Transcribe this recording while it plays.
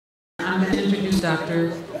I'm going to introduce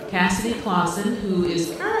Dr. Cassidy Claassen, who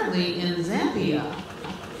is currently in Zambia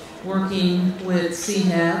working with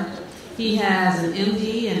CHEB. He has an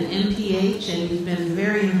MD and MPH, and he's been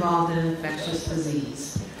very involved in infectious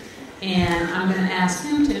disease. And I'm going to ask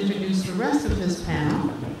him to introduce the rest of his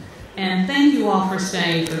panel. And thank you all for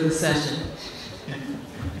staying for the session.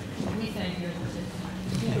 We thank you.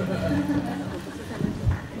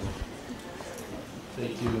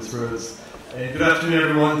 Thank you, Ms. Rhodes. And good afternoon,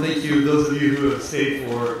 everyone. Thank you, those of you who have stayed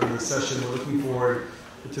for the session. We're looking forward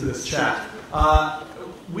to this chat.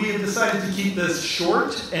 We have decided to keep this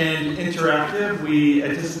short and interactive. We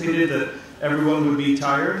anticipated that everyone would be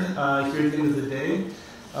tired here at the end of the day.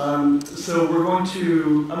 So I'm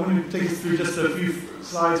going to take us through just a few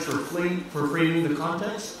slides for framing the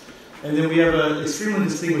context. And then we have an extremely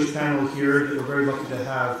distinguished panel here that we're very lucky to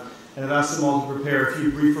have. And I've asked them all to prepare a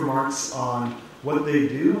few brief remarks on what they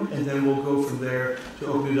do, and then we'll go from there to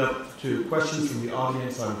open it up to questions from the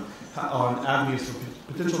audience on avenues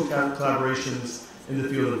for potential collaborations in the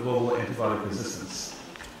field of global antibiotic resistance.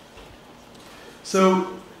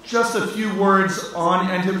 So just a few words on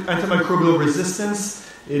antimicrobial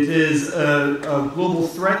resistance. It is a global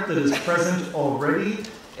threat that is present already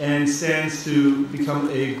and stands to become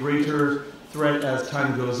a greater threat as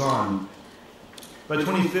time goes on. By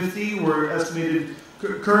 2050, we're estimated,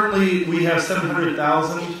 currently we have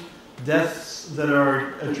 700,000 deaths that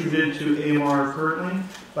are attributed to AMR currently.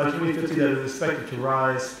 By 2050, that is expected to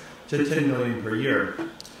rise to 10 million per year.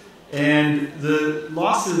 And the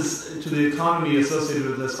losses to the economy associated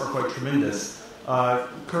with this are quite tremendous.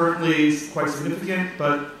 Currently quite significant,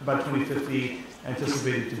 but by 2050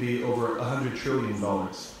 anticipated to be over $100 trillion.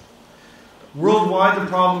 Worldwide, the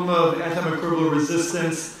problem of antimicrobial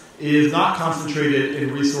resistance is not concentrated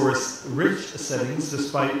in resource-rich settings,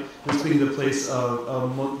 despite this being the place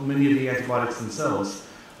of many of the antibiotics themselves.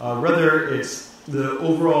 Rather, it's the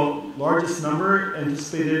overall largest number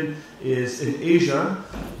anticipated is in Asia,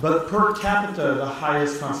 but per capita, the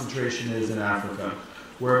highest concentration is in Africa,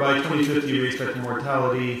 where by 2050 we expect a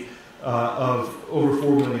mortality of over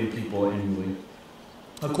 4 million people annually.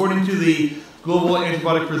 According to the Global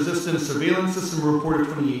Antibiotic Resistance Surveillance System report of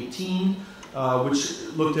 2018, which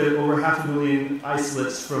looked at over 500,000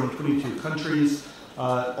 isolates from 22 countries,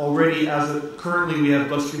 already currently we have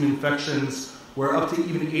bloodstream infections where up to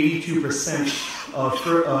even 82%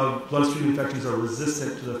 of bloodstream infections are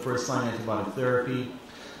resistant to the first-line antibiotic therapy.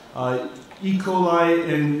 E.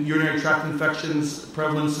 coli and urinary tract infections,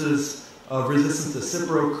 prevalences of resistance to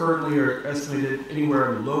Cipro currently are estimated anywhere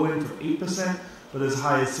on the low end from 8%, but as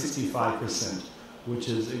high as 65%, which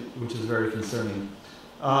is very concerning.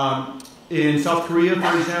 In South Korea,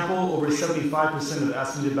 for example, over 75% of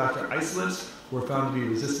Acinetobacter isolates were found to be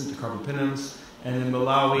resistant to carbapenems, and in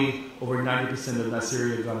Malawi, over 90% of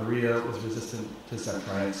Neisseria gonorrhea was resistant to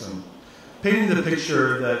ceftriaxone. Painting the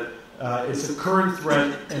picture that it's a current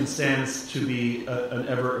threat and stands to be an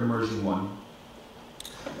ever-emerging one.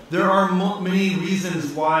 There are many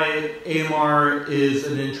reasons why AMR is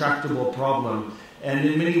an intractable problem, and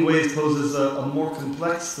in many ways poses a more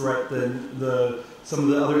complex threat than some of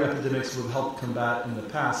the other epidemics we've helped combat in the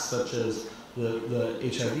past, such as the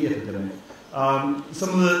HIV epidemic. Some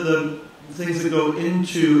of the things that go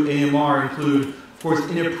into AMR include, of course,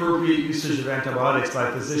 inappropriate usage of antibiotics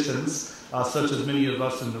by physicians, such as many of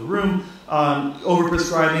us in the room,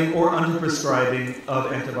 overprescribing or underprescribing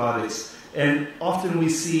of antibiotics. And often we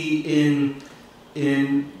see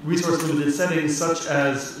in resource-limited settings, such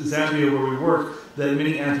as Zambia, where we work, that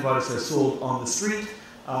many antibiotics are sold on the street,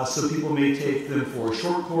 so people may take them for a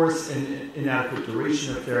short course and inadequate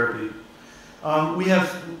duration of therapy. We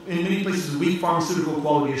have, in many places, weak pharmaceutical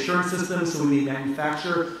quality assurance systems, so we may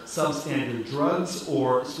manufacture substandard drugs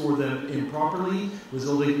or store them improperly,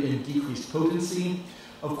 resulting in decreased potency.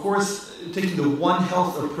 Of course, taking the One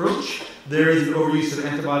Health approach, there is an overuse of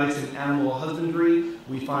antibiotics in animal husbandry.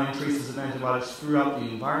 We find traces of antibiotics throughout the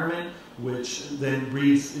environment, which then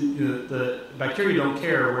breeds, the bacteria don't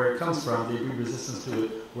care where it comes from, they breed resistance to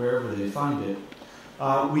it wherever they find it.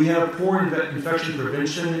 We have poor infection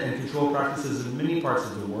prevention and control practices in many parts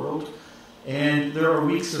of the world, and there are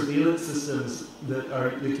weak surveillance systems that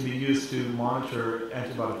can be used to monitor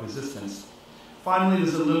antibiotic resistance. Finally,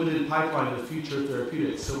 there's a limited pipeline of future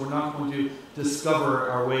therapeutics, so we're not going to discover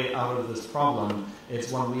our way out of this problem.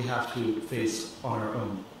 It's one we have to face on our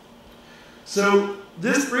own. So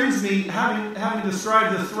this brings me, having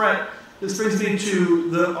described the threat, this brings me to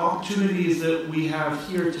the opportunities that we have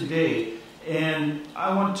here today. And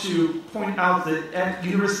I want to point out that at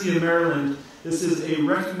University of Maryland, this is a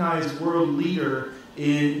recognized world leader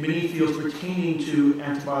in many fields pertaining to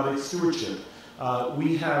antibiotic stewardship.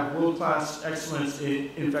 We have world-class excellence in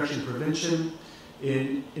infection prevention,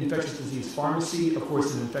 in infectious disease pharmacy, of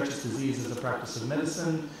course in infectious disease as a practice of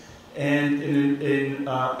medicine, and in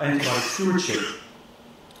antibiotic stewardship.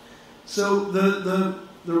 So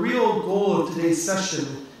the real goal of today's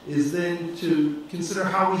session is then to consider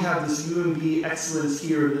how we have this UMB excellence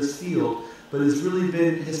here in this field, but has really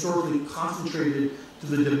been historically concentrated to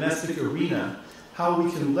the domestic arena, how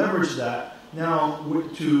we can leverage that now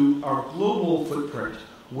to our global footprint,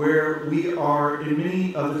 where we are, in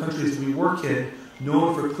many of the countries we work in,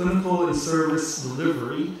 known for clinical and service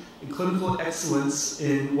delivery and clinical excellence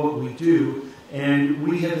in what we do. And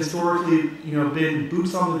we have historically, been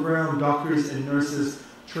boots on the ground, doctors and nurses,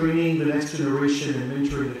 training the next generation and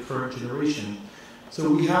mentoring the current generation. So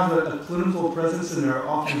we have a clinical presence and are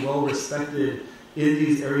often well respected in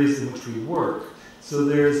these areas in which we work. So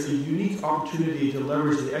there's a unique opportunity to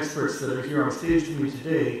leverage the experts that are here on stage with me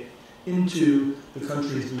today into the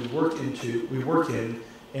countries we work in,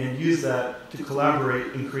 and use that to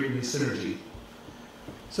collaborate and create new synergy.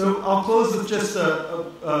 So I'll close with just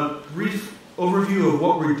a brief overview of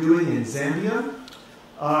what we're doing in Zambia.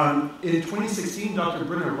 In 2016, Dr.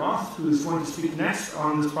 Brenna Roth, who is going to speak next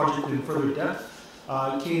on this project in further depth,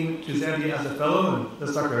 came to Zambia as a fellow, and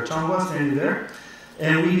that's Dr. Achambwa standing there.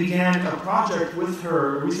 And we began a project with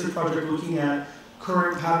her, a research project looking at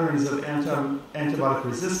current patterns of antibiotic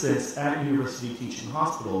resistance at University Teaching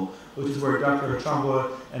Hospital, which is where Dr.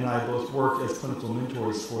 Achambwa and I both work as clinical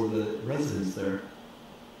mentors for the residents there.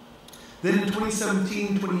 Then in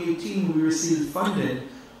 2017, 2018, we received funding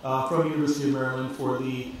from University of Maryland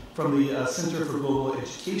from the Center for Global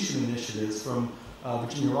Education Initiatives from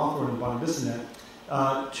Virginia Roth and Bonnie Bissonnette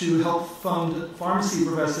to help fund pharmacy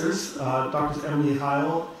professors, Drs. Emily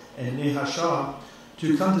Heil and Neha Shah,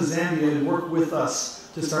 to come to Zambia and work with us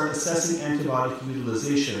to start assessing antibiotic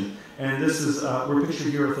utilization. And this is, we're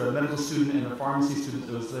pictured here with a medical student and a pharmacy student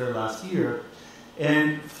that was there last year.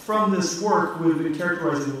 And from this work, we've been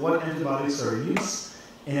characterizing what antibiotics are in use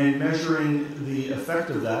and measuring the effect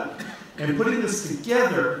of that. And putting this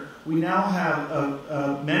together, we now have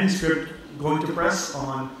a manuscript going to press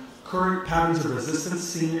on current patterns of resistance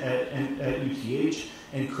seen at UTH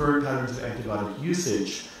and current patterns of antibiotic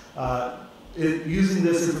usage. Using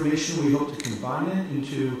this information, we hope to combine it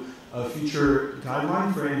into a future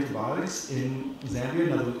guideline for antibiotics in Zambia,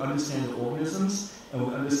 now that we understand the organisms and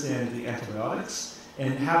we understand the antibiotics.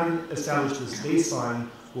 And having established this baseline,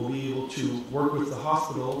 we'll be able to work with the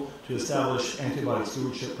hospital to establish antibiotic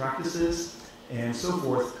stewardship practices and so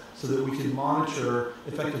forth, so that we can monitor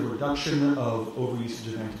effective reduction of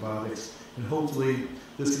overusage of antibiotics. And hopefully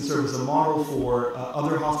this can serve as a model for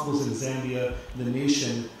other hospitals in Zambia, the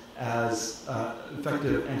nation, as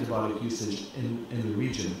effective antibiotic usage in the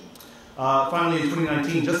region. Finally, in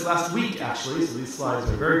 2019, just last week actually, so these slides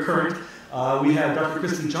are very current, we had Dr.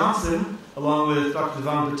 Kristie Johnson, along with Dr.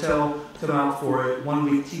 Devan Patel, come out for a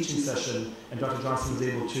one-week teaching session, and Dr. Johnson was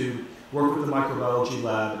able to work with the Microbiology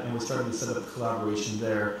lab, and we're starting to set up a collaboration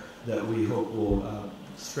there that we hope will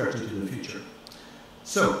stretch into the future.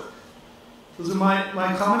 So, those are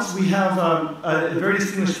my comments. We have a very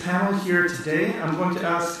distinguished panel here today. I'm going to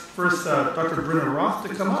ask first Dr. Brenna Roth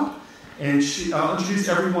to come up, and I'll introduce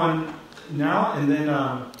everyone now, and then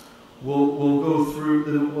we'll go through,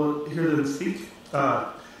 then we'll hear them speak.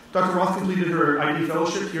 Dr. Roth completed her ID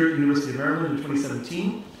fellowship here at the University of Maryland in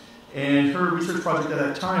 2017, and her research project at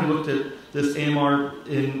that time looked at this AMR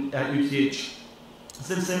at UTH.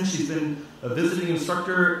 Since then, she's been a visiting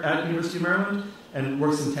instructor at the University of Maryland and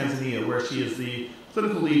works in Tanzania, where she is the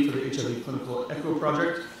clinical lead for the HIV Clinical Echo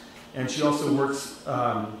Project. And she also works,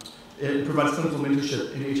 provides clinical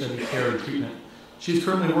mentorship in HIV care and treatment. She's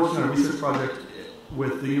currently working on a research project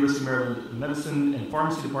with the University of Maryland Medicine and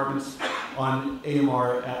Pharmacy departments on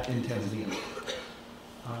AMR in Tanzania.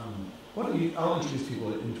 I'll introduce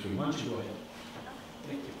people in between. Why don't you go ahead?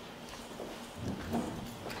 Thank you.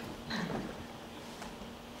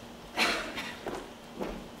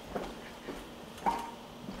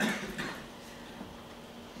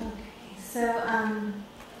 So,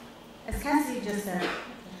 as Cassidy just said,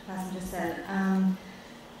 Claassen just said,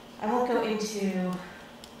 I won't go into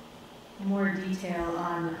more detail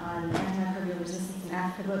on antimicrobial resistance in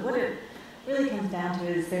Africa, but what it really comes down to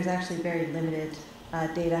is there's actually very limited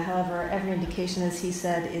data. However, every indication, as he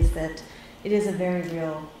said, is that it is a very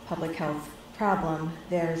real public health problem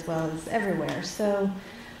there as well as everywhere. So,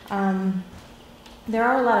 there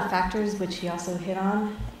are a lot of factors which he also hit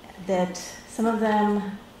on, that some of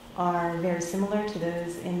them are very similar to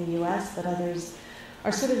those in the U.S., but others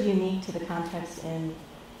are sort of unique to the context in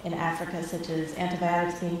in Africa, such as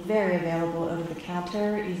antibiotics being very available over the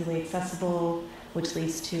counter, easily accessible, which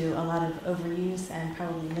leads to a lot of overuse and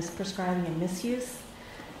probably misprescribing and misuse.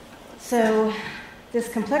 So this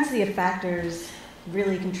complexity of factors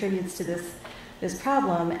really contributes to this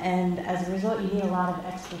problem, and as a result, you need a lot of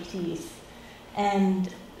expertise. And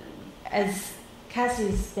as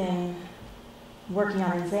Cassie's been working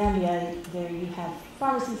on in Zambia, there you have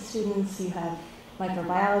pharmacy students, you have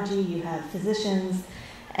microbiology, you have physicians,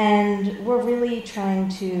 and we're really trying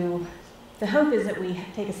to, the hope is that we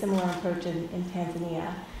take a similar approach in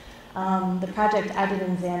Tanzania. The project I did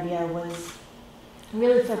in Zambia was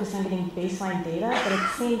really focused on getting baseline data, but at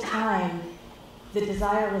the same time, the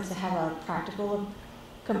desire was to have a practical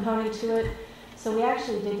component to it. So we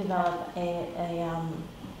actually did develop an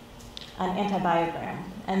antibiogram.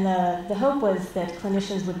 And the hope was that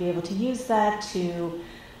clinicians would be able to use that to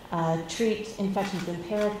treat infections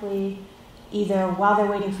empirically, either while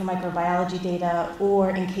they're waiting for microbiology data or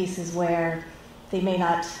in cases where they may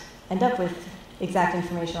not end up with exact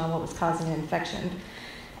information on what was causing an infection.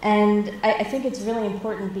 And I think it's really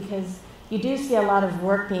important because you do see a lot of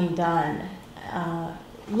work being done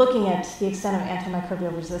looking at the extent of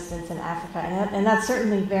antimicrobial resistance in Africa, and that's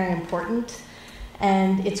certainly very important.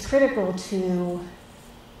 And it's critical to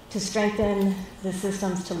strengthen the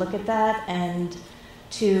systems to look at that and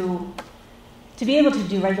to be able to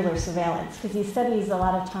do regular surveillance, because these studies a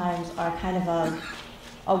lot of times are kind of a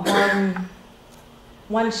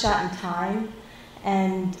one shot in time,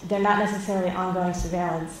 and they're not necessarily ongoing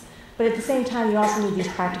surveillance. But at the same time, you also need these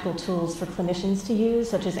practical tools for clinicians to use,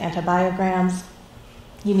 such as antibiograms.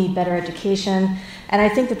 You need better education. And I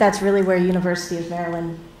think that that's really where University of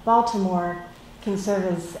Maryland, Baltimore can serve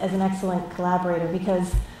as an excellent collaborator,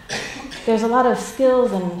 because there's a lot of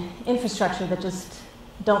skills and infrastructure that just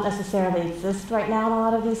don't necessarily exist right now in a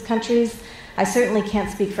lot of these countries. I certainly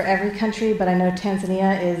can't speak for every country, but I know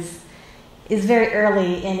Tanzania is very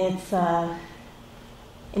early in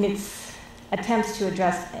its attempts to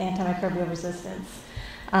address antimicrobial resistance.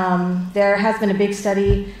 There has been a big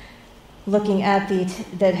study looking at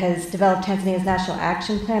that has developed Tanzania's National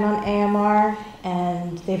Action Plan on AMR,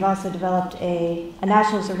 and they've also developed a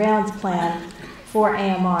national surveillance plan for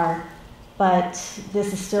AMR, but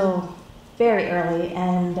this is still very early,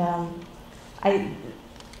 and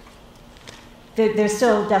there's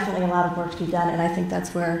still definitely a lot of work to be done, and I think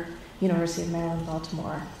that's where University of Maryland,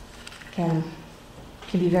 Baltimore can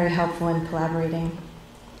be very helpful in collaborating.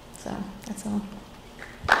 So that's all.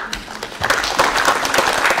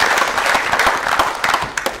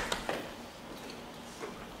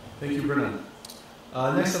 Thank you, Brenna.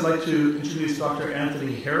 Next, I'd like to introduce Dr.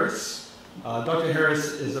 Anthony Harris. Dr. Harris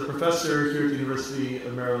is a professor here at the University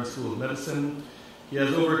of Maryland School of Medicine. He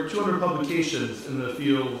has over 200 publications in the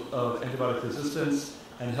field of antibiotic resistance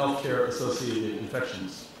and healthcare-associated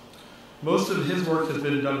infections. Most of his work has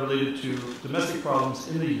been done related to domestic problems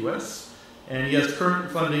in the U.S., and he has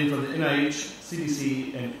current funding from the NIH,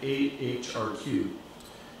 CDC, and AHRQ.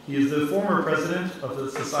 He is the former president of the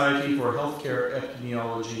Society for Healthcare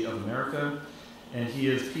Epidemiology of America, and he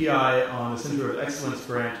is PI on the Center of Excellence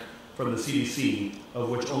grant from the CDC, of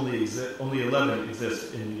which only 11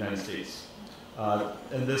 exist in the United States.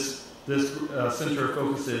 And this center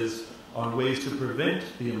focuses on ways to prevent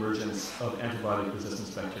the emergence of antibiotic resistance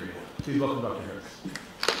bacteria. Please welcome Dr. Harris.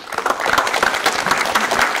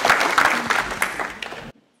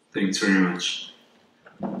 Thanks very much.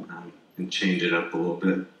 And change it up a little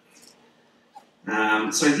bit.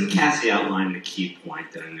 So I think Cassie outlined the key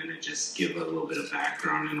point that I'm going to just give a little bit of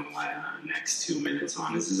background in the next 2 minutes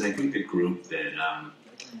on. Is I think the group that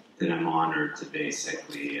I'm honored to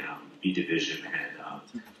basically be division head of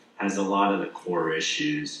has a lot of the core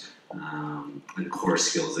issues and core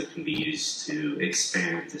skills that can be used to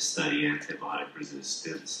expand to study antibiotic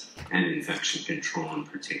resistance and infection control in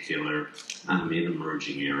particular in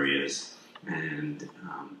emerging areas. And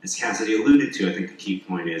as Cassidy alluded to, I think the key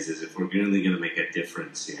point is if we're really going to make a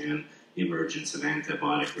difference in the emergence of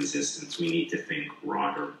antibiotic resistance, we need to think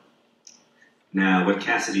broader. Now, what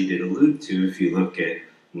Cassidy did allude to, if you look at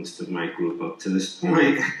most of my group up to this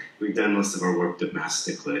point, we've done most of our work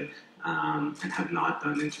domestically and have not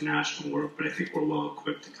done international work, but I think we're well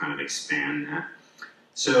equipped to kind of expand that.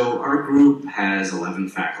 So our group has 11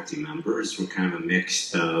 faculty members. We're kind of a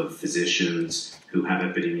mix of physicians who have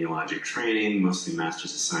epidemiologic training, mostly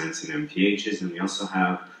Masters of Science and MPHs, and we also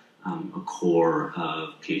have a core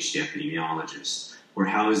of PhD epidemiologists. We're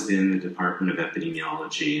housed in the Department of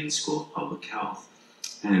Epidemiology and School of Public Health.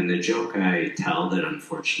 And the joke I tell that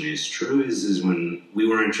unfortunately is true is when we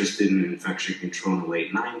were interested in infection control in the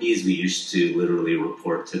late 90s, we used to literally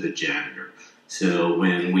report to the janitor. So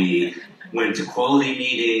when we went to quality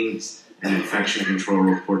meetings and infection control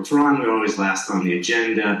reports were on, we were always last on the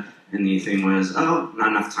agenda. And the thing was, oh, not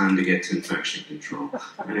enough time to get to infection control.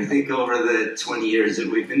 And I think over the 20 years that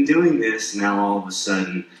we've been doing this, now all of a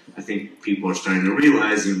sudden, I think people are starting to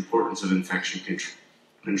realize the importance of infection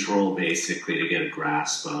control, basically, to get a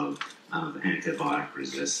grasp of antibiotic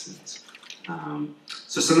resistance.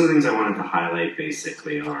 So some of the things I wanted to highlight,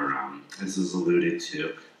 basically, are, as was alluded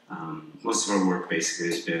to, most of our work basically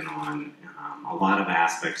has been on a lot of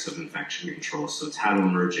aspects of infection control. So it's how do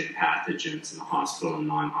emerging pathogens in the hospital and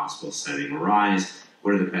non-hospital setting arise,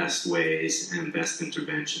 what are the best ways and best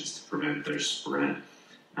interventions to prevent their spread.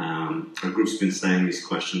 Our group's been studying these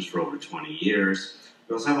questions for over 20 years.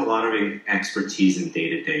 We also have a lot of expertise in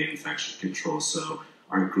day-to-day infection control. So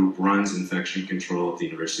our group runs infection control at the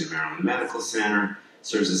University of Maryland Medical Center,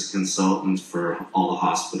 serves as a consultant for all the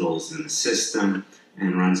hospitals in the system,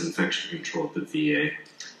 and runs infection control at the VA.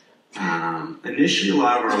 Initially, a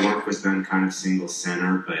lot of our work was done kind of single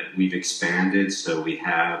center, but we've expanded. So we're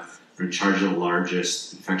in charge of the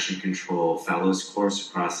largest infection control fellows course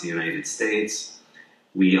across the United States.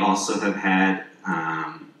 We also have had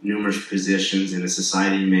numerous positions in a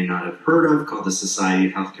society you may not have heard of called the Society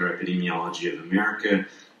of Healthcare Epidemiology of America.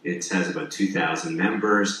 It has about 2,000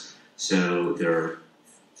 members. So there are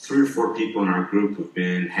 3 or 4 people in our group who've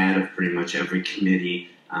been head of pretty much every committee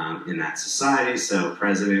in that society. So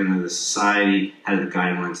president of the society, head of the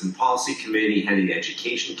Guidelines and Policy Committee, head of the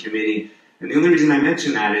Education Committee. And the only reason I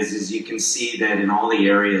mention that is you can see that in all the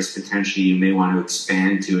areas potentially you may want to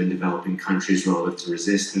expand to in developing countries relative to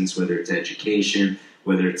resistance, whether it's education,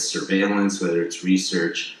 whether it's surveillance, whether it's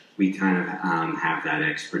research, we kind of have that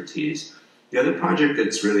expertise. The other project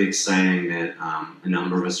that's really exciting that a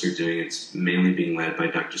number of us are doing, it's mainly being led by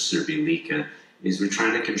Dr. Serbilika, is we're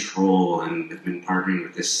trying to control and have been partnering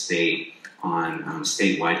with the state on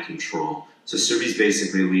statewide control. So Serbi's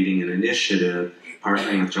basically leading an initiative,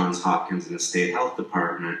 partnering with Johns Hopkins and the state health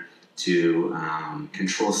department to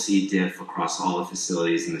control C. diff across all the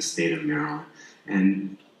facilities in the state of Maryland.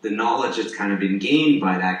 And the knowledge that's kind of been gained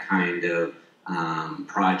by that kind of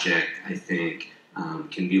project, I think,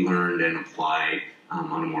 can be learned and applied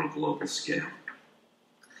on a more global scale.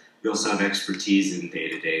 We also have expertise in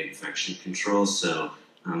day-to-day infection control, so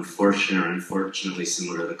unfortunately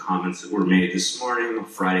similar to the comments that were made this morning, a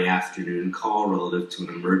Friday afternoon call relative to an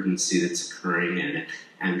emergency that's occurring in an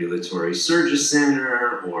ambulatory surgery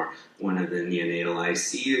center or one of the neonatal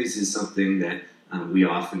ICUs is something that we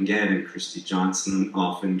often get, and Kristie Johnson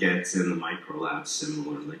often gets in the micro lab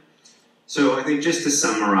similarly. So I think just to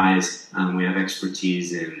summarize, we have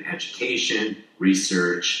expertise in education,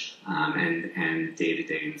 research, and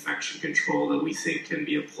day-to-day infection control that we think can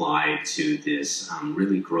be applied to this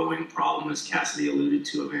really growing problem, as Cassidy alluded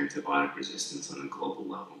to, of antibiotic resistance on a global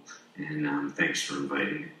level. And thanks for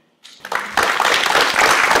inviting me.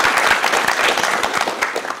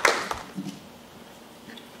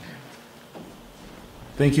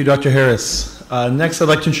 Thank you, Dr. Harris. Next, I'd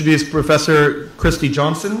like to introduce Professor Kristie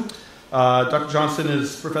Johnson. Dr. Johnson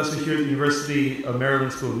is professor here at the University of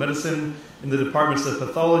Maryland School of Medicine in the departments of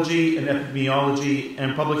Pathology and Epidemiology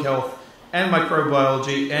and Public Health and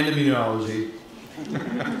Microbiology and Immunology.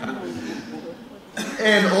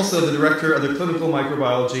 And also the director of the Clinical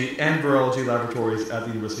Microbiology and Virology Laboratories at the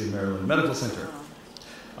University of Maryland Medical Center.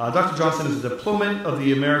 Dr. Johnson is a diplomate of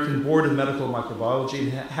the American Board of Medical Microbiology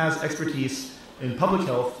and has expertise in public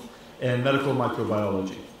health and medical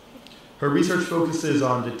microbiology. Her research focuses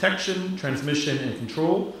on detection, transmission, and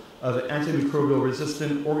control of antimicrobial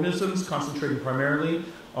resistant organisms, concentrating primarily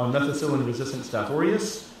on methicillin-resistant Staph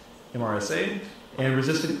aureus, MRSA, and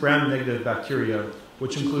resistant gram-negative bacteria,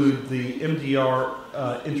 which include the MDR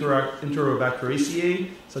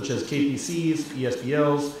Enterobacteriaceae, such as KPCs,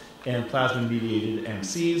 ESBLs, and plasmid-mediated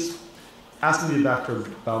MCs, Acinetobacter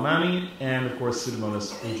baumannii, and of course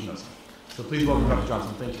Pseudomonas aeruginosa. So please welcome Dr.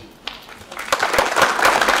 Johnson. Thank you.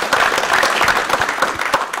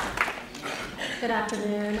 Good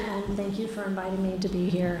afternoon, and thank you for inviting me to be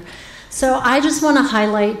here. So I just want to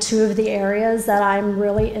highlight 2 of the areas that I'm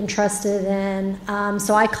really interested in.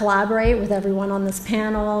 So I collaborate with everyone on this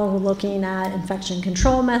panel. We're looking at infection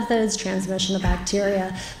control methods, transmission of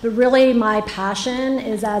bacteria, but really my passion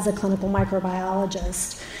is as a clinical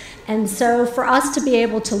microbiologist. And so for us to be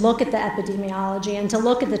able to look at the epidemiology and to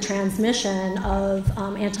look at the transmission of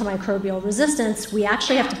antimicrobial resistance, we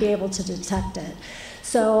actually have to be able to detect it.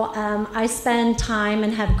 So I spend time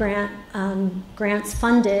and have grants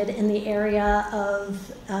funded in the area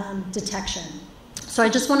of detection. So I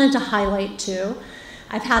just wanted to highlight 2.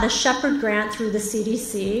 I've had a Shepherd grant through the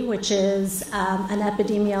CDC, which is an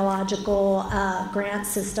epidemiological grant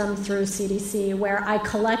system through CDC, where I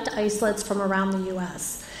collect isolates from around the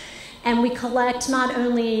U.S. And we collect not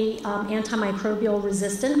only antimicrobial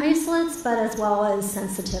resistant isolates, but as well as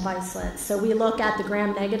sensitive isolates. So we look at the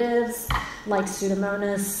gram-negatives, like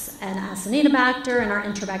Pseudomonas and Acinetobacter, and our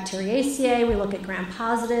Enterobacteriaceae. We look at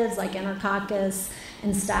gram-positives, like Enterococcus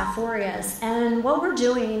and Staph aureus. And what we're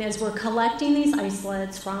doing is we're collecting these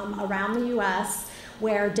isolates from around the U.S.,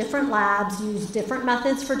 where different labs use different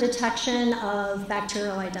methods for detection of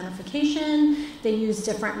bacterial identification. They use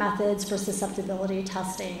different methods for susceptibility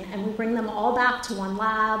testing. And we bring them all back to one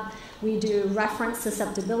lab. We do reference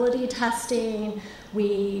susceptibility testing.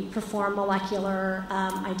 We perform molecular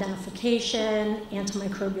identification,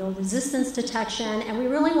 antimicrobial resistance detection, and we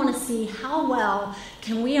really want to see how well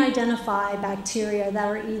can we identify bacteria that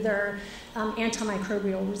are either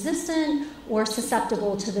antimicrobial resistant or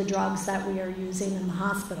susceptible to the drugs that we are using in the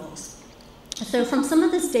hospitals. So from some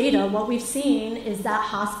of this data, what we've seen is that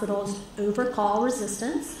hospitals overcall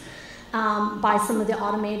resistance by some of the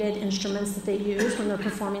automated instruments that they use when they're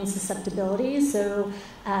performing susceptibility. So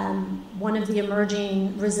one of the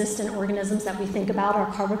emerging resistant organisms that we think about are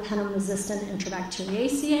carbapenem-resistant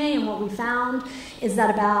Enterobacteriaceae, and what we found is that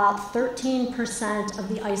about 13% of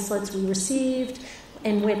the isolates we received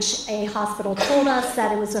in which a hospital told us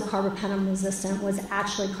that it was a carbapenem-resistant was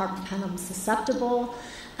actually carbapenem-susceptible.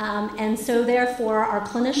 And so therefore, our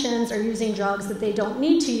clinicians are using drugs that they don't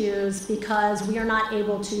need to use because we are not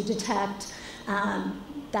able to detect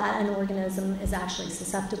that an organism is actually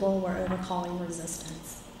susceptible. We're overcalling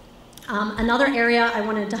resistance. Another area I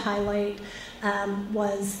wanted to highlight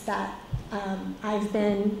was that I've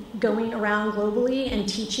been going around globally and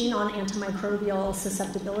teaching on antimicrobial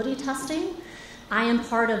susceptibility testing. I am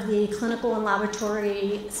part of the Clinical and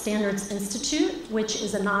Laboratory Standards Institute, which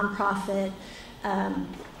is a nonprofit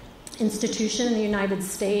institution in the United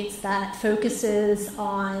States that focuses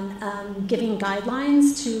on giving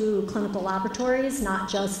guidelines to clinical laboratories, not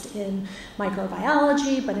just in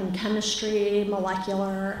microbiology, but in chemistry,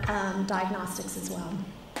 molecular diagnostics as well.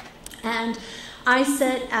 And I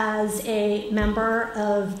sit as a member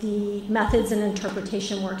of the Methods and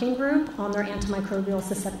Interpretation Working Group on their Antimicrobial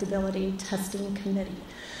Susceptibility Testing Committee.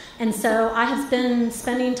 And so I have been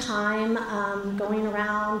spending time going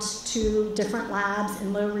around to different labs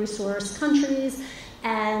in low-resource countries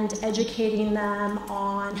and educating them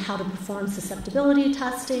on how to perform susceptibility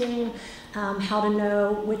testing, how to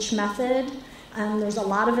know which method. There's a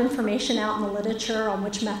lot of information out in the literature on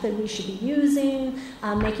which method we should be using,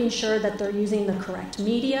 making sure that they're using the correct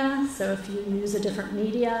media. So if you use a different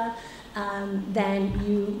media, then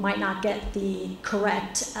you might not get the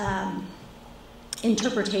correct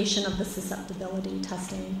interpretation of the susceptibility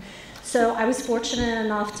testing. So I was fortunate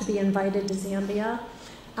enough to be invited to Zambia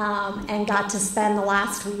and got to spend the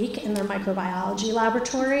last week in their microbiology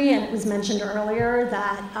laboratory. And it was mentioned earlier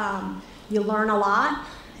that you learn a lot.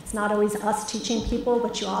 It's not always us teaching people,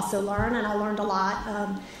 but you also learn. And I learned a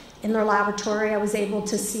lot in their laboratory. I was able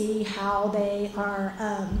to see how they are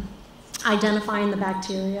identifying the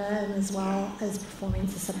bacteria and as well as performing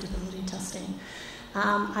susceptibility testing.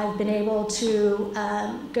 I've been able to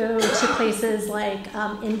go to places like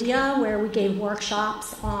India, where we gave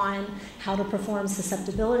workshops on how to perform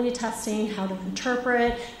susceptibility testing, how to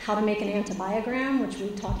interpret, how to make an antibiogram, which we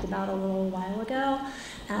talked about a little while ago,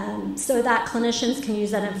 so that clinicians can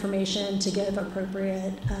use that information to give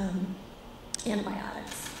appropriate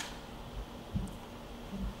antibiotics.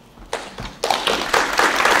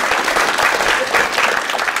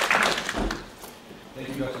 Thank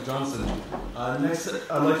you, Dr. Johnson. Next,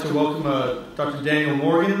 I'd like to welcome Dr. Daniel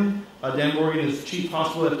Morgan. Dan Morgan is Chief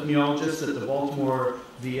Hospital Epidemiologist at the Baltimore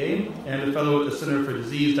VA and a fellow at the Center for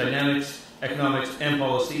Disease Dynamics, Economics, and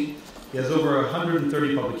Policy. He has over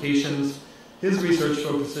 130 publications. His research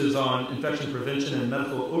focuses on infection prevention and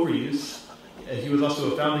medical overuse. He was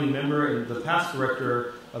also a founding member and the past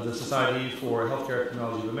director of the Society for Healthcare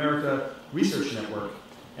Epidemiology of America Research Network,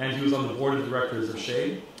 and he was on the board of directors of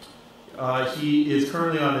SHAE. He is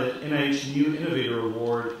currently on an NIH New Innovator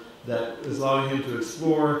Award that is allowing him to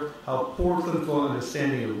explore how poor clinical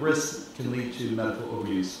understanding of risk can lead to medical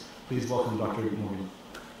overuse. Please welcome Dr. Morgan.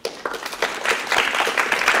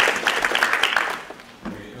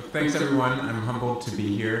 Thanks, everyone. I'm humbled to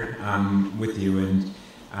be here with you, and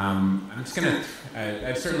I'm just gonna.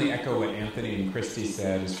 I'd certainly echo what Anthony and Kristie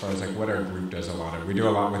said as far as like what our group does a lot of. We do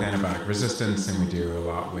a lot with antibiotic resistance, and we do a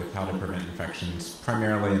lot with how to prevent infections,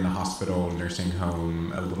 primarily in the hospital, nursing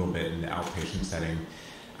home, a little bit in the outpatient setting.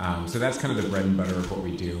 So that's kind of the bread and butter of what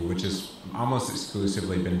we do, which has almost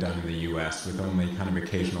exclusively been done in the U.S. with only kind of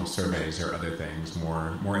occasional surveys or other things,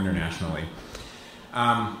 more internationally.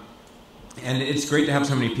 And it's great to have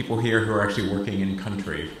so many people here who are actually working in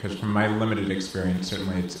country, because from my limited experience,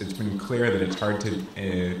 certainly it's been clear that it's hard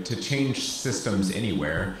to change systems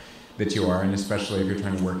anywhere that you are, and especially if you're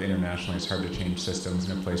trying to work internationally, it's hard to change systems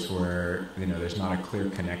in a place where there's not a clear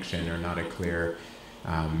connection or not a clear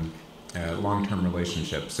long-term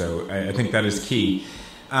relationship. So I think that is key.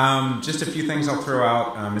 Just a few things I'll throw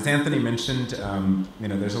out. As Anthony mentioned,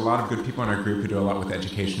 there's a lot of good people in our group who do a lot with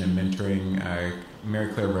education and mentoring.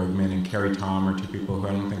 Mary Claire Rogman and Carrie Tom are two people who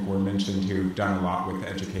I don't think were mentioned who've done a lot with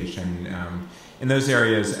education in those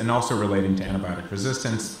areas and also relating to antibiotic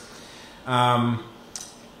resistance.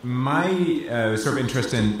 My sort of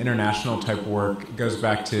interest in international type work goes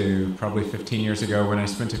back to probably 15 years ago when I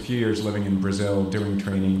spent a few years living in Brazil doing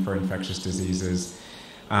training for infectious diseases.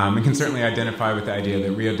 And can certainly identify with the idea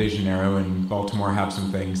that Rio de Janeiro and Baltimore have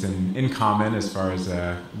some things in common as far as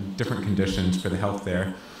different conditions for the health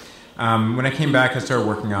there. When I came back, I started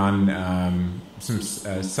working on some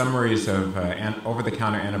summaries of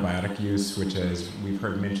over-the-counter antibiotic use, which, as we've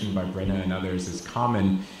heard mentioned by Brenna and others, is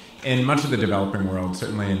common in much of the developing world,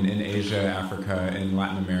 certainly in Asia, Africa, and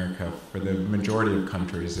Latin America. For the majority of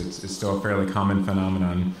countries, it's still a fairly common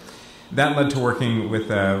phenomenon. That led to working with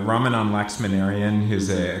Ramanan Laxminarayan, who's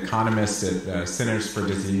an economist at Centers for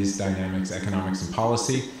Disease Dynamics, Economics, and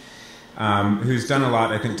Policy, who's done a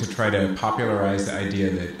lot, I think, to try to popularize the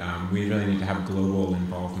idea that we really need to have global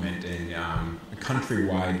involvement in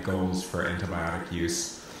countrywide goals for antibiotic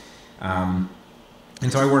use. And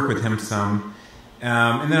so I work with him some.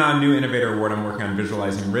 And then on New Innovator Award, I'm working on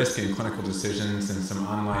visualizing risk in clinical decisions and some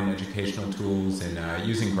online educational tools and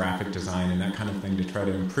using graphic design and that kind of thing to try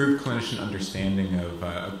to improve clinician understanding of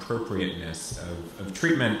appropriateness of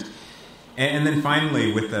treatment. And then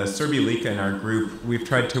finally, with Serbulika in our group, we've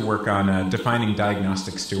tried to work on defining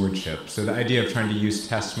diagnostic stewardship. So the idea of trying to use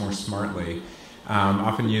tests more smartly,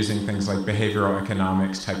 often using things like behavioral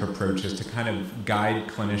economics type approaches to kind of guide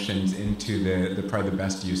clinicians into probably the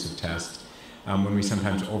best use of tests. When we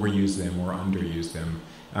sometimes overuse them or underuse them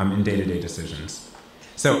in day-to-day decisions.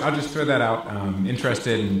 So I'll just throw that out.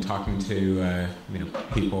 Interested in talking to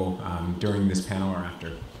people during this panel or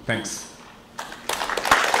after. Thanks.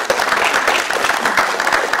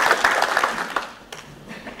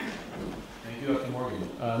 Thank you, Dr.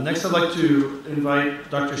 Morgan. Next, I'd like to invite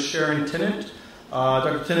Dr. Sharon Tennant.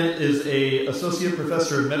 Dr. Tennant is an associate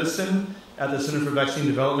professor of medicine at the Center for Vaccine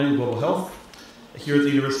Development and Global Health here at the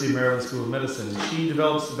University of Maryland School of Medicine. She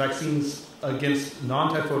develops vaccines against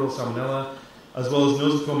non-typhoidal salmonella, as well as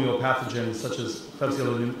nosocomial pathogens such as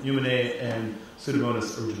Klebsiella pneumoniae and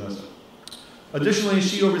Pseudomonas aeruginosa. Additionally,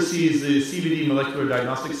 she oversees the CVD molecular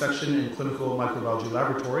diagnostics section in clinical microbiology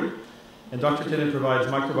laboratory, and Dr. Tennant provides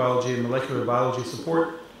microbiology and molecular biology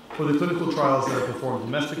support for the clinical trials that are performed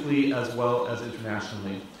domestically as well as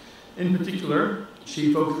internationally. In particular,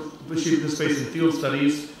 she participates in field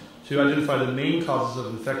studies to identify the main causes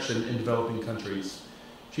of infection in developing countries.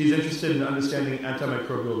 She's interested in understanding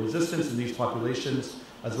antimicrobial resistance in these populations,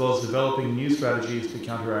 as well as developing new strategies to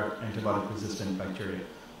counteract antibiotic-resistant bacteria.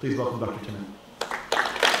 Please welcome Dr. Tennant.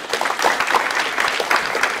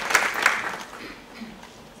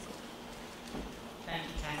 Thank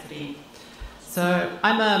you, Cassidy. So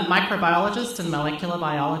I'm a microbiologist and molecular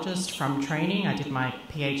biologist from training. I did my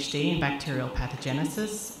PhD in bacterial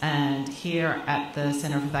pathogenesis, and here at the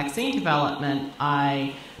Centre for Vaccine Development,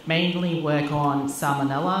 I mainly work on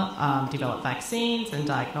salmonella, develop vaccines and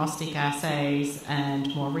diagnostic assays,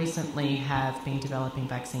 and more recently have been developing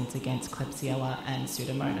vaccines against Klebsiella and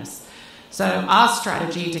Pseudomonas. So our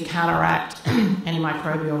strategy to counteract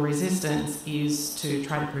antimicrobial resistance is to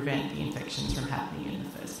try to prevent the infections from happening in the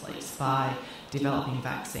first place by developing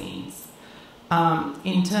vaccines.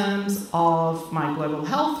 In terms of my global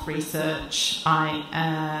health research, I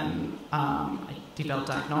developed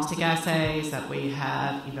diagnostic assays that we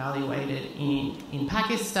have evaluated in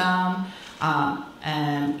Pakistan.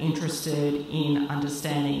 Am interested in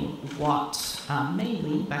understanding what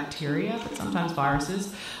mainly bacteria, but sometimes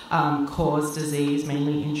viruses, cause disease,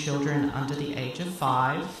 mainly in children under the age of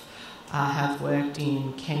 5. Have worked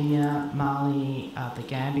in Kenya, Mali, the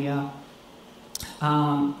Gambia,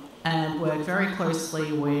 and work very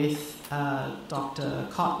closely with Dr.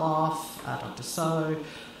 Kotloff, Dr. So,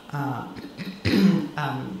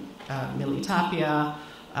 Millie Tapia,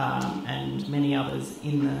 and many others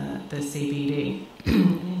in the CVD.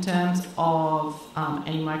 In terms of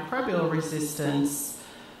antimicrobial resistance,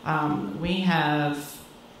 we have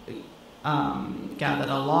gathered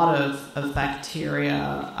a lot of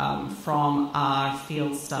bacteria from our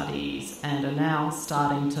field studies and are now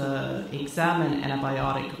starting to examine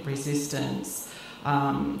antibiotic resistance.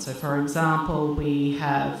 So, for example, we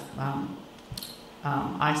have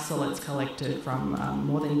isolates collected from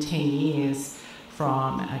more than 10 years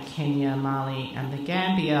from Kenya, Mali, and the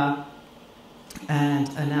Gambia, and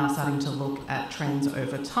are now starting to look at trends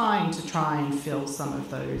over time to try and fill some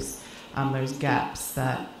of those gaps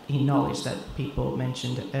that in knowledge that people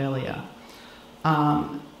mentioned earlier.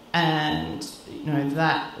 And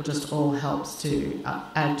that just all helps to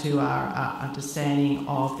add to our understanding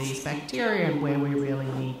of these bacteria and where we really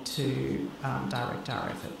need to direct our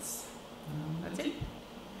efforts. That's it.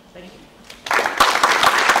 Thank you.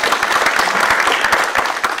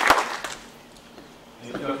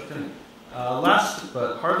 Thank you, Dr. Tennant. Last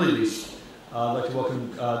but hardly least, I'd like to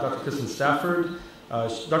welcome Dr. Kristen Stafford.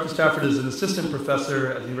 Dr. Stafford is an assistant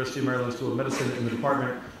professor at the University of Maryland School of Medicine in the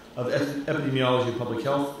Department of Epidemiology and Public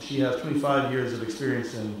Health. She has 25 years of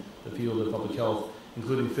experience in the field of public health,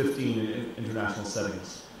 including 15 in international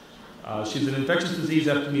settings. She's an infectious disease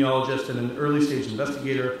epidemiologist and an early-stage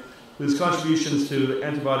investigator whose contributions to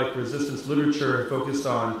antibiotic resistance literature have focused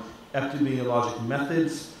on epidemiologic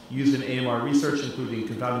methods used in AMR research, including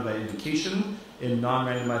confounding by indication in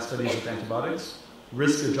non-randomized studies with antibiotics,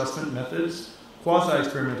 risk adjustment methods,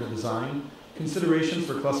 quasi-experimental design, considerations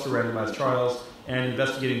for cluster randomized trials, and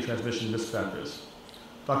investigating transmission risk factors.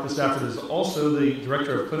 Dr. Stafford is also the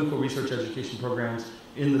Director of Clinical Research Education Programs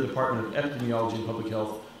in the Department of Epidemiology and Public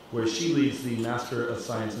Health, where she leads the Master of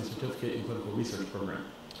Science and Certificate in Clinical Research program.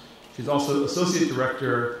 She's also Associate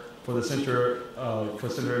Director for the Center for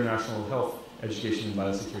International Health Education and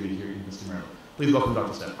Biosecurity here at University of Maryland. Please welcome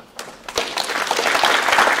Dr. Stafford.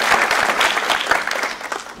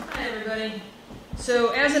 Hi, everybody. So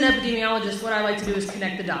as an epidemiologist, what I like to do is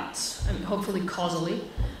connect the dots, and hopefully causally.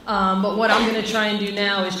 But what I'm going to try and do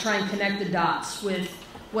now is try and connect the dots with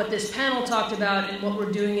what this panel talked about and what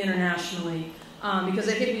we're doing internationally. Because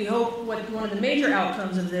I think we hope one of the major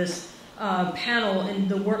outcomes of this panel and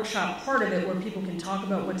the workshop part of it, where people can talk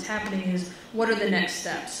about what's happening, is what are the next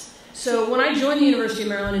steps. So when I joined the University of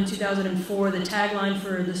Maryland in 2004, the tagline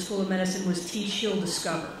for the School of Medicine was Teach, Heal,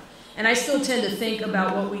 Discover. And I still tend to think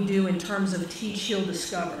about what we do in terms of teach, heal,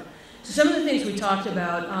 discover. So some of the things we talked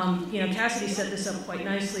about, Cassidy set this up quite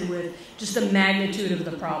nicely with just the magnitude of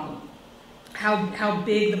the problem. How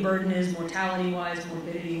big the burden is, mortality-wise,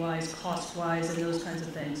 morbidity-wise, cost-wise, and those kinds of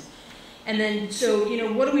things. And then, so,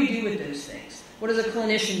 what do we do with those things? What does a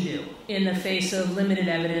clinician do in the face of limited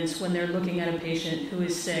evidence when they're looking at a patient who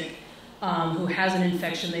is sick, who has an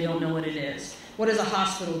infection, they don't know what it is? What does a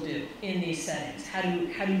hospital do in these settings? How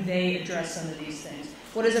do they address some of these things?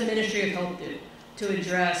 What does a Ministry of Health do to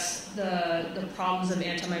address the problems of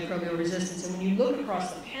antimicrobial resistance? And when you look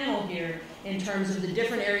across the panel here in terms of the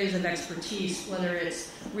different areas of expertise, whether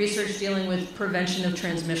it's research dealing with prevention of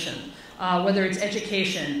transmission, whether it's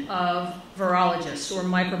education of virologists or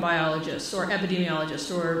microbiologists or epidemiologists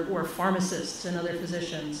or pharmacists and other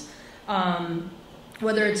physicians,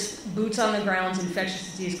 whether it's boots on the ground infectious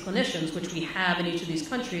disease clinicians, which we have in each of these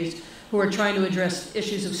countries, who are trying to address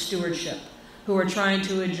issues of stewardship, who are trying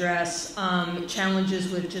to address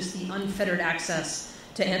challenges with just the unfettered access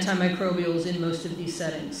to antimicrobials in most of these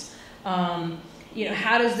settings.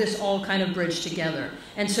 How does this all kind of bridge together?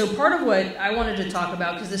 And so part of what I wanted to talk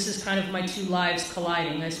about, because this is kind of my two lives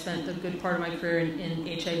colliding. I spent a good part of my career in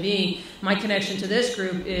HIV. My connection to this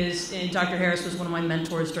group is, Dr. Harris was one of my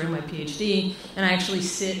mentors during my PhD, and I actually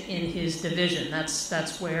sit in his division.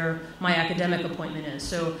 That's where my academic appointment is.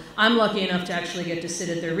 So I'm lucky enough to actually get to sit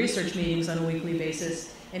at their research meetings on a weekly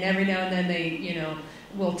basis, and every now and then they,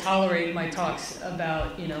 will tolerate my talks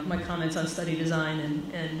about, my comments on study design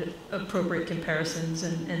and appropriate comparisons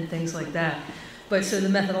and things like that. But so the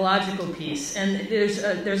methodological piece, and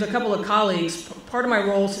there's a couple of colleagues. Part of my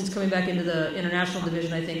role since coming back into the international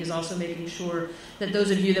division, I think, is also making sure that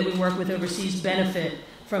those of you that we work with overseas benefit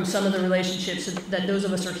from some of the relationships that those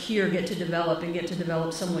of us are here get to develop and get to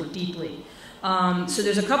develop somewhat deeply. So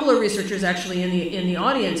there's a couple of researchers actually in the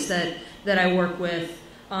audience that I work with,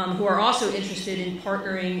 who are also interested in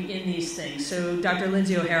partnering in these things. So Dr.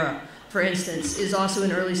 Lindsay O'Hara, for instance, is also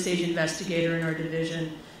an early stage investigator in our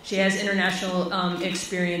division. She has international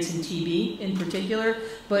experience in TB in particular,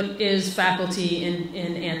 but is faculty in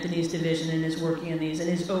Anthony's division and is working in these and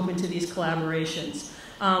is open to these collaborations.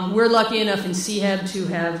 We're lucky enough in CHEB to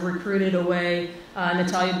have recruited away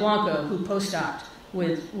Natalia Blanco, who postdoced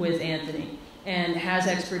with Anthony and has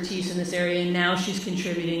expertise in this area, and now she's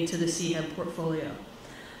contributing to the CHEB portfolio.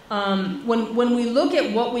 When we look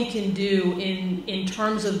at what we can do in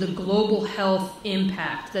terms of the global health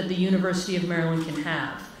impact that the University of Maryland can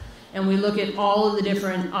have, and we look at all of the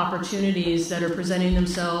different opportunities that are presenting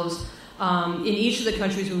themselves in each of the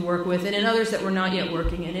countries we work with and in others that we're not yet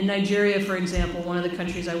working in. In Nigeria, for example, one of the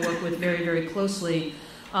countries I work with very, very closely,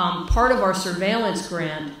 part of our surveillance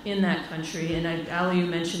grant in that country, and Aliyu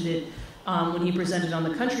mentioned it when he presented on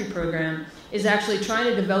the country program, is actually trying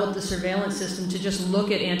to develop the surveillance system to just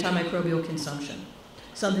look at antimicrobial consumption,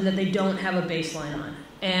 something that they don't have a baseline on.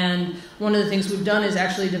 And one of the things we've done is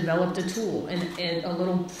actually developed a tool, and a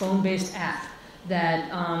little phone-based app that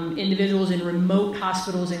individuals in remote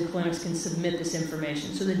hospitals and clinics can submit this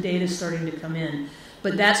information. So the data is starting to come in.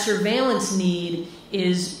 But that surveillance need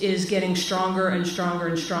is getting stronger and stronger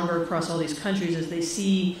and stronger across all these countries as they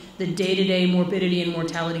see the day-to-day morbidity and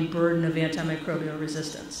mortality burden of antimicrobial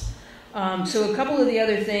resistance. So a couple of the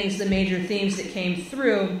other things, the major themes that came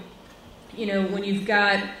through, when you've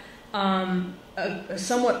got a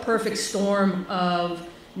somewhat perfect storm of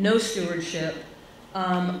no stewardship,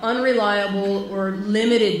 unreliable or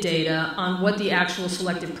limited data on what the actual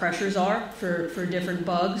selective pressures are for different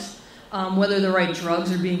bugs, whether the right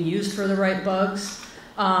drugs are being used for the right bugs,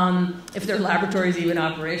 if their laboratory is even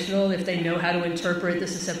operational, if they know how to interpret the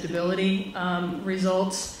susceptibility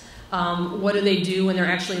results, what do they do when they're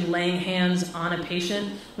actually laying hands on a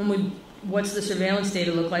patient, what's the surveillance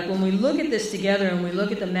data look like? When we look at this together and we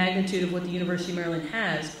look at the magnitude of what the University of Maryland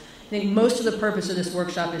has, I think most of the purpose of this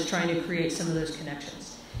workshop is trying to create some of those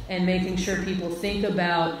connections and making sure people think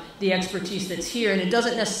about the expertise that's here. And it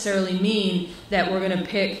doesn't necessarily mean that we're going to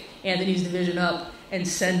pick Anthony's division up and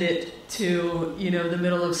send it to the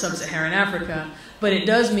middle of sub-Saharan Africa. But it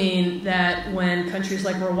does mean that when countries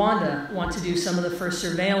like Rwanda want to do some of the first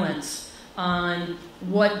surveillance on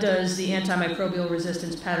what does the antimicrobial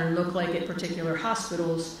resistance pattern look like at particular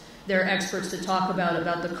hospitals, there are experts to talk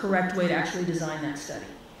about the correct way to actually design that study.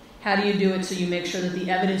 How do you do it so you make sure that the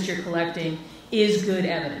evidence you're collecting is good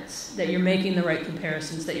evidence, that you're making the right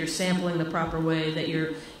comparisons, that you're sampling the proper way, that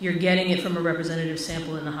you're getting it from a representative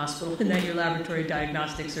sample in the hospital, and that your laboratory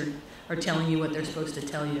diagnostics are telling you what they're supposed to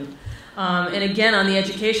tell you. And again, on the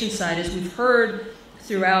education side, as we've heard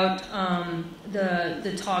throughout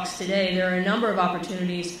the talks today, there are a number of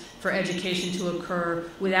opportunities for education to occur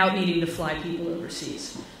without needing to fly people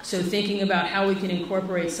overseas. So thinking about how we can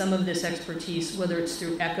incorporate some of this expertise, whether it's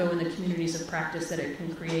through ECHO and the communities of practice that it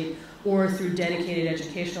can create, or through dedicated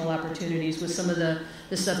educational opportunities with some of the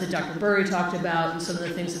stuff that Dr. Burry talked about and some of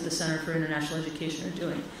the things that the Center for International Education are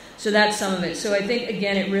doing. So that's some of it. So I think,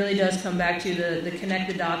 again, it really does come back to the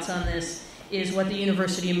connect the dots on this is what the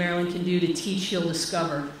University of Maryland can do to teach, heal,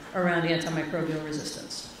 discover around antimicrobial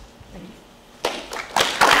resistance. Thank you.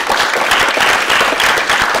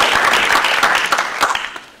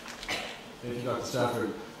 Thank you, Dr.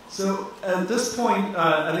 Stafford. So at this point,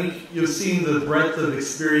 I think you've seen the breadth of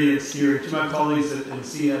experience here. To my colleagues at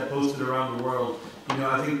CEA posted around the world,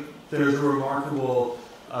 I think there's a remarkable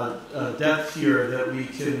depth here that we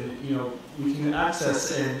can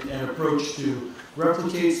access and approach to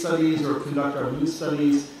replicate studies or conduct our new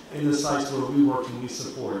studies in the sites where we work and we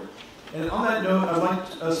support. And on that note, I'd like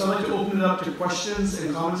to open it up to questions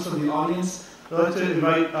and comments from the audience. I'd like to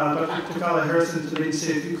invite Dr. Takala Harrison to maybe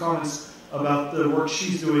say a few comments about the work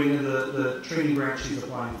she's doing and the training grant she's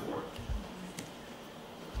applying for.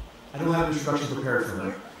 I don't have an introduction prepared for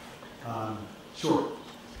her. Sure.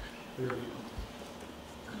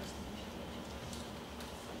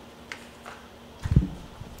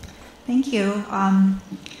 Thank you.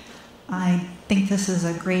 I think this is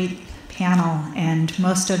a great panel, and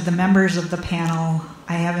most of the members of the panel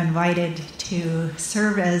I have invited to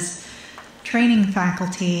serve as training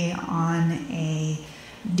faculty on a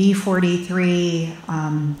D43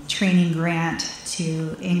 training grant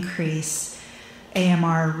to increase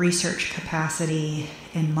AMR research capacity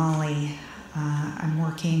in Mali. I'm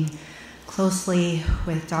working closely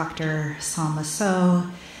with Dr. Samba Sow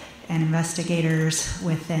and investigators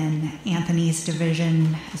within Anthony's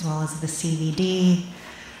division, as well as the CVD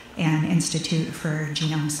and Institute for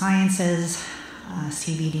Genome Sciences,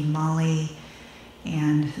 CVD Mali,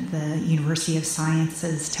 and the University of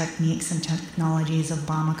Sciences, Techniques and Technologies of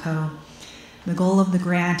Bamako. The goal of the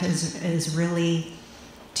grant is really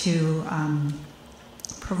to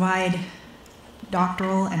provide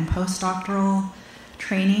doctoral and postdoctoral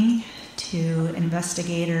training to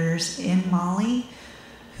investigators in Mali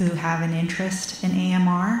who have an interest in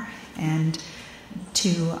AMR, and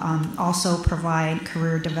to also provide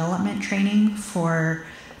career development training for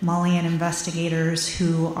Malian investigators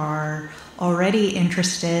who are already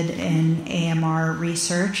interested in AMR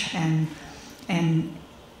research and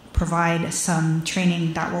provide some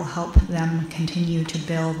training that will help them continue to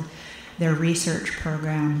build their research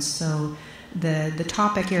programs. So the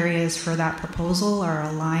topic areas for that proposal are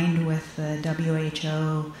aligned with the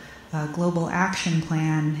WHO Global Action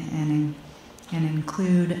Plan and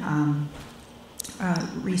include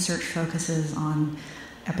research focuses on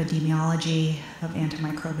epidemiology of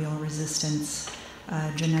antimicrobial resistance,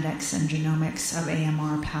 genetics and genomics of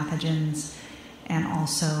AMR pathogens, and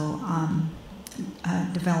also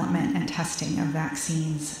development and testing of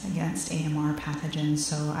vaccines against AMR pathogens.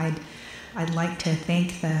 So I'd like to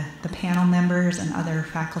thank the panel members and other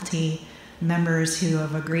faculty members who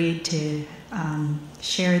have agreed to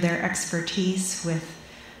share their expertise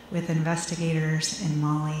with investigators in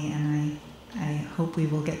Mali, and I hope we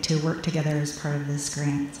will get to work together as part of this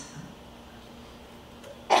grant.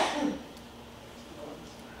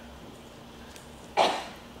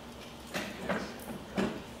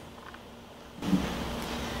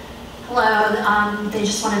 Hello, they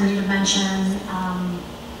just wanted me to mention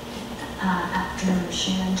after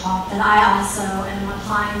Sharon talked that I also am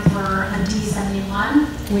applying for a D71,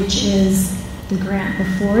 which is the grant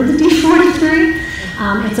before the D43.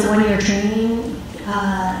 It's a one-year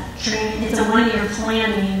it's a one-year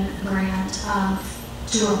planning grant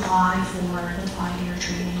to apply for the 5-year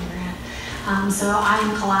training grant. So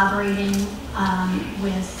I'm collaborating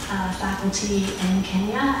with faculty in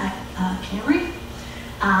Kenya at Camry.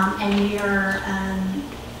 And we are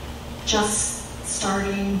just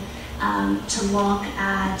starting to look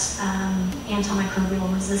at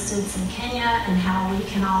antimicrobial resistance in Kenya and how we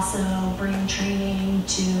can also bring training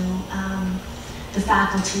to the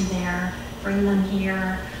faculty there, bring them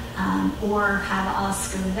here, or have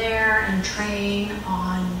us go there and train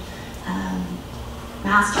on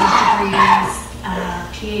master's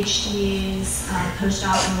degrees, PhDs,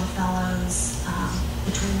 postdoctoral fellows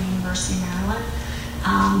between the University of Maryland.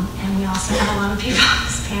 And we also have a lot of people on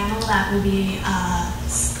this panel that will be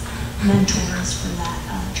mentors for that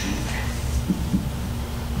training grant.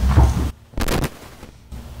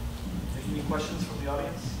 Any questions from the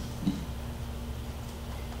audience?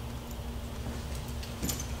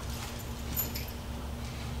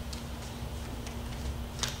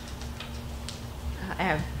 I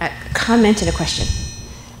have a comment and a question.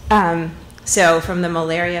 So from the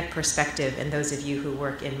malaria perspective, and those of you who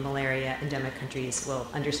work in malaria endemic countries will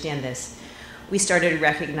understand this, we started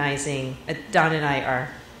recognizing, Don and I are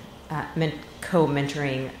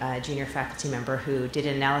co-mentoring a junior faculty member who did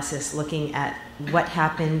an analysis looking at what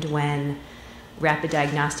happened when rapid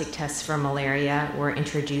diagnostic tests for malaria were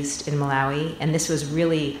introduced in Malawi. And this was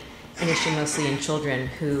really an issue mostly in children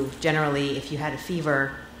who generally, if you had a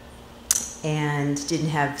fever and didn't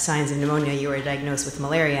have signs of pneumonia, you were diagnosed with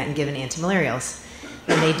malaria and given antimalarials.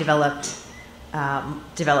 And they developed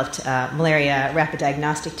malaria rapid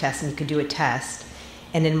diagnostic tests, and you could do a test.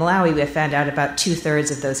 And in Malawi, we have found out about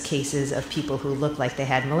 2/3 of those cases of people who looked like they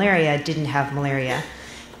had malaria didn't have malaria.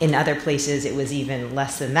 In other places, it was even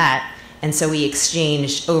less than that. And so we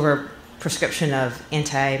exchanged over prescription of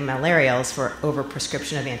antimalarials for over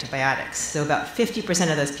prescription of antibiotics. So about 50%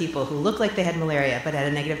 of those people who looked like they had malaria but had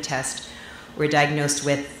a negative test were diagnosed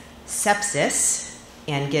with sepsis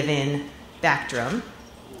and given Bactrim.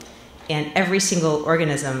 And every single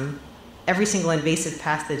organism, every single invasive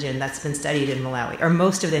pathogen that's been studied in Malawi, or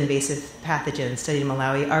most of the invasive pathogens studied in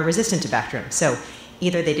Malawi, are resistant to Bactrim. So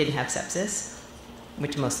either they didn't have sepsis,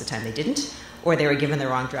 which most of the time they didn't, or they were given the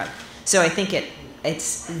wrong drug. So I think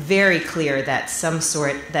it's very clear that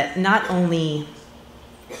that not only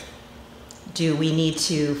do we need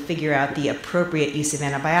to figure out the appropriate use of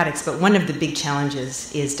antibiotics, but one of the big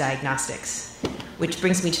challenges is diagnostics, which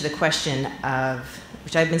brings me to the question of,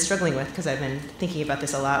 which I've been struggling with because I've been thinking about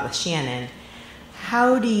this a lot with Shannon.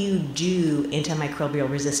 How do you do antimicrobial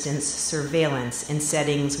resistance surveillance in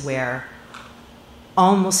settings where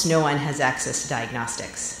almost no one has access to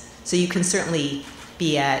diagnostics? So you can certainly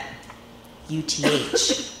be at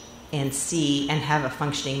UTH and see and have a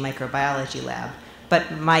functioning microbiology lab.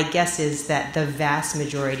 But my guess is that the vast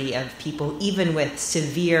majority of people, even with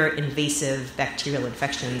severe invasive bacterial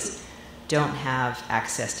infections, don't have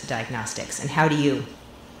access to diagnostics. And how do you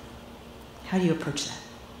approach that?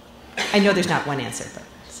 I know there's not one answer, but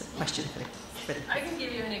it's a question for the I can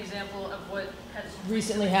give you an example of what has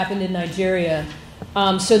recently happened in Nigeria.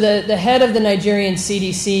 So the head of the Nigerian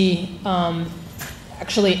CDC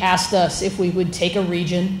actually asked us if we would take a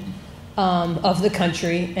region of the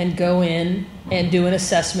country and go in and do an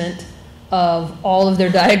assessment of all of their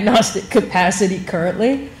diagnostic capacity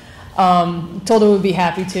currently. Told them we'd be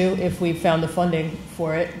happy to if we found the funding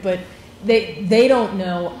for it, but they don't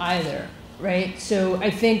know either, right? So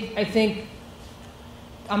I think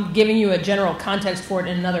I'm giving you a general context for it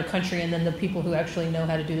in another country, and then the people who actually know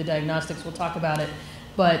how to do the diagnostics will talk about it.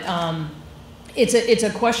 But it's a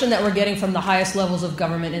question that we're getting from the highest levels of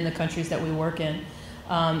government in the countries that we work in.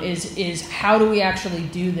 Is how do we actually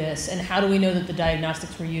do this, and how do we know that the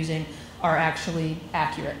diagnostics we're using are actually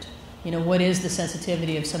accurate? What is the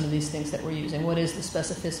sensitivity of some of these things that we're using? What is the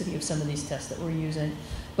specificity of some of these tests that we're using?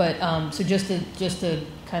 But so just to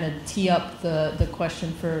kind of tee up the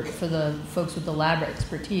question for the folks with the lab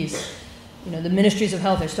expertise, the ministries of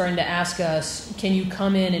health are starting to ask us, can you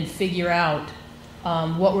come in and figure out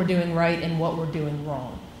what we're doing right and what we're doing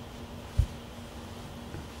wrong?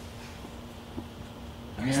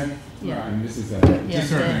 I mean, this is just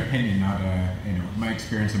sort of an opinion, not my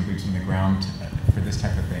experience and boots on the ground for this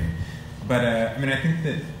type of thing. But I think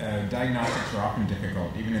that diagnostics are often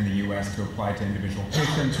difficult, even in the U.S., to apply to individual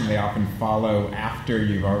patients, and they often follow after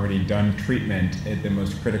you've already done treatment at the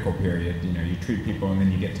most critical period. You treat people and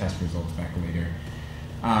then you get test results back later.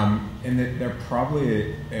 And that they're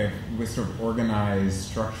probably with sort of organized,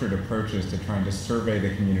 structured approaches to trying to survey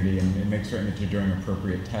the community and make certain that you're doing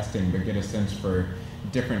appropriate testing, but get a sense for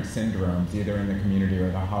different syndromes, either in the community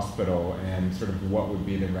or the hospital, and sort of what would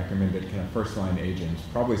be the recommended kind of first-line agents,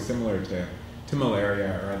 probably similar to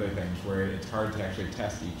malaria or other things, where it's hard to actually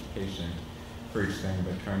test each patient for each thing,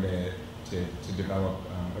 but trying to develop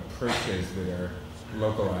approaches that are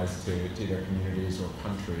localized to either communities or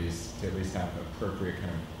countries to at least have appropriate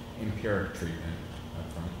kind of empiric treatment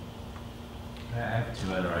up front. I have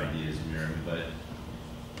two other ideas, Miriam, but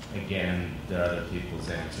again, the other people's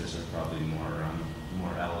answers are probably more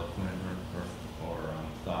eloquent or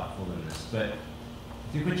thoughtful than this. But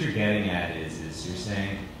I think what you're getting at is you're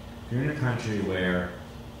saying if you're in a country where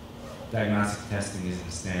diagnostic testing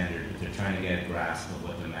isn't standard, but they're trying to get a grasp of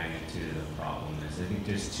what the magnitude of the problem is. I think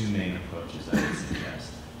there's two main approaches I would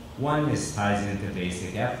suggest. One ties into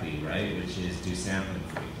basic EPI, right, which is do sampling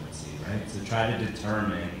frequency, right? So try to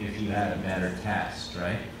determine if you had a better test,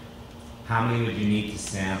 right? How many would you need to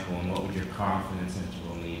sample, and what would your confidence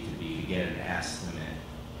interval need to be to get an estimate,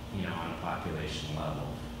 on a population level?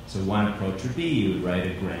 So one approach would be you would write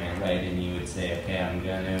a grant, right, and you would say, okay, I'm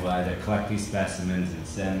going to either collect these specimens and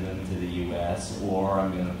send them to the U.S., or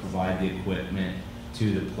I'm going to provide the equipment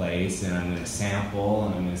to the place, and I'm going to sample,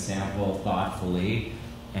 and I'm going to sample thoughtfully,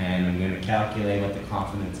 and I'm going to calculate what the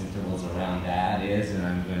confidence intervals around that is, and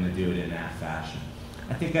I'm going to do it in that fashion.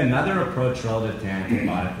 I think another approach relative to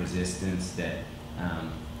antibiotic resistance that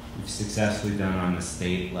we've successfully done on the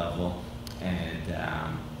state level, and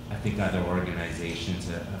I think other organizations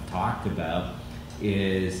have talked about,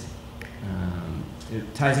 is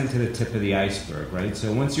it ties into the tip of the iceberg, right?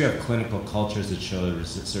 So once you have clinical cultures that show a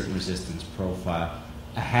certain resistance profile,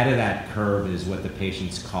 ahead of that curve is what the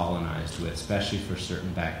patient's colonized with, especially for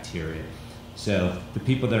certain bacteria. So the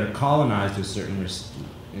people that are colonized with certain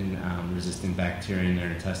resistant bacteria in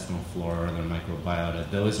their intestinal flora or their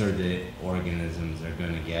microbiota, those are the organisms they're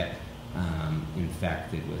going to get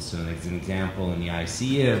infected with. So as an example, in the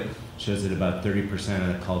ICU, shows that about 30% of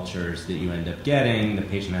the cultures that you end up getting, the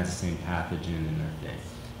patient has the same pathogen in their thing.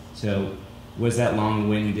 So was that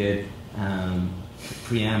long-winded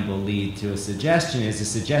preamble lead to a suggestion? Is a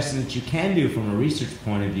suggestion that you can do from a research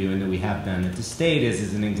point of view, and that we have done at the state is,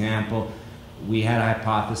 as an example, we had a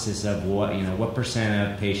hypothesis of what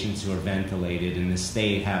percent of patients who are ventilated in the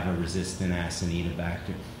state have a resistant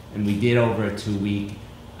Acinetobacter, and we did over a two-week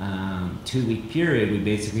period. We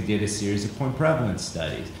basically did a series of point prevalence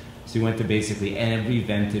studies. So we went to basically every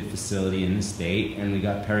vented facility in the state, and we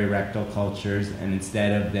got perirectal cultures, and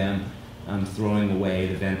instead of them throwing away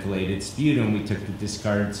the ventilated sputum, we took the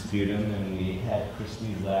discarded sputum, and we had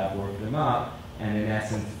Kristie's lab work them up. And in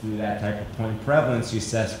essence, through that type of point prevalence, you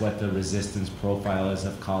assess what the resistance profile is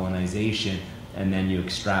of colonization, and then you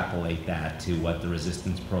extrapolate that to what the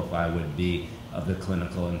resistance profile would be of the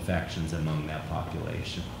clinical infections among that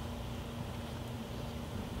population.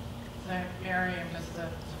 So, Miriam, just to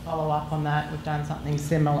follow up on that, we've done something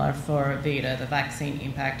similar for VITA, the Vaccine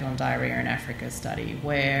Impact on Diarrhea in Africa study,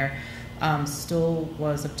 where stool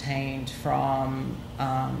was obtained from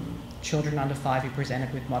children under 5 who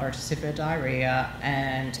presented with moderate to severe diarrhea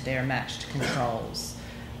and their matched controls.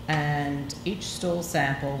 And each stool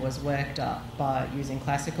sample was worked up by using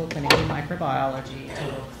classical clinical microbiology to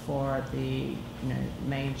look for the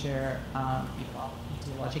major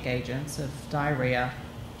etiologic agents of diarrhea.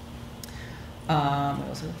 We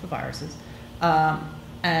also looked for viruses.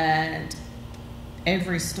 And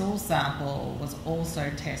every stool sample was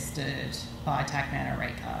also tested by TACMAN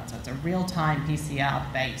array card. So it's a real-time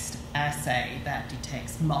PCR-based assay that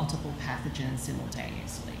detects multiple pathogens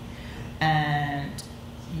simultaneously. And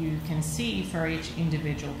you can see for each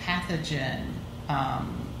individual pathogen,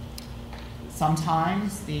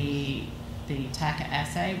 sometimes the TACA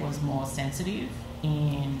assay was more sensitive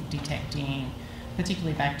in detecting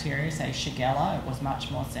particularly bacteria, say Shigella. It was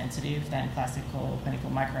much more sensitive than classical clinical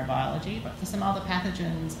microbiology, but for some other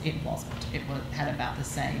pathogens it wasn't. It had about the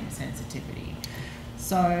same sensitivity.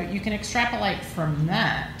 So you can extrapolate from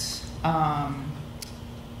that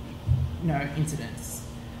incidence.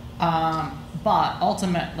 But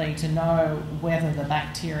ultimately, to know whether the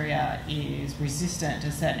bacteria is resistant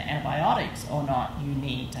to certain antibiotics or not, you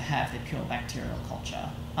need to have the pure bacterial culture.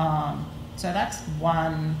 So that's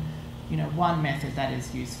one method that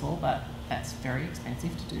is useful, but that's very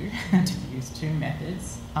expensive to do, to use two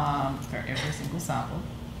methods for every single sample.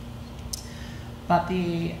 But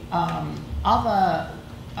the other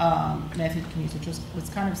method can use, which was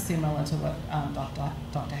kind of similar to what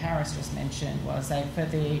Dr. Harris just mentioned, was for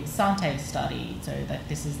the Sante study. So that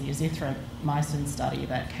this is the azithromycin study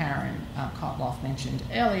that Karen Kotloff mentioned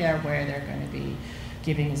earlier, where they're going to be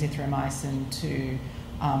giving azithromycin to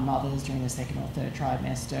mothers during the second or third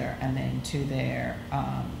trimester, and then to their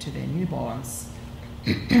newborns.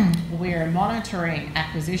 We're monitoring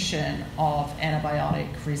acquisition of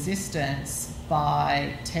antibiotic resistance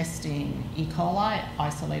by testing E. coli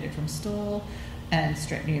isolated from stool and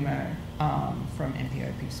strep pneumo from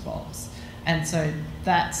MPOP swabs. And so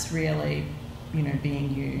that's really,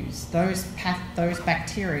 being used. Those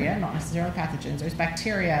bacteria, not necessarily pathogens, those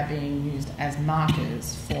bacteria are being used as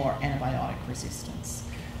markers for antibiotic resistance.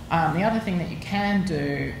 The other thing that you can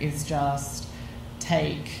do is just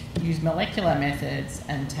use molecular methods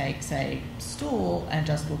and take, say, stool and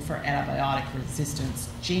just look for antibiotic resistance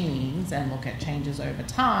genes and look at changes over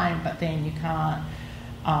time, but then you can't,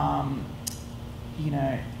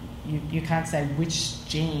 you can't say which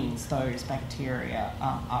genes those bacteria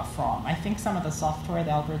are from. I think some of the software,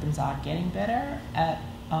 the algorithms are getting better at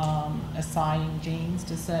assigning genes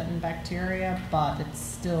to certain bacteria, but it's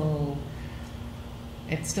still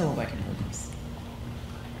a work in progress.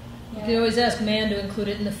 You can always ask Man to include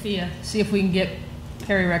it in the FIA. See if we can get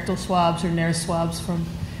perirectal swabs or NERS swabs from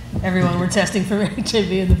everyone we're testing for HIV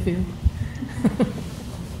in the field.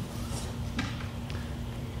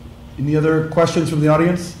 Any other questions from the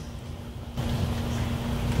audience?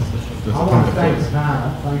 I want to thank the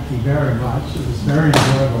panel. Thank you very much. It was very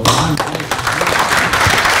enjoyable.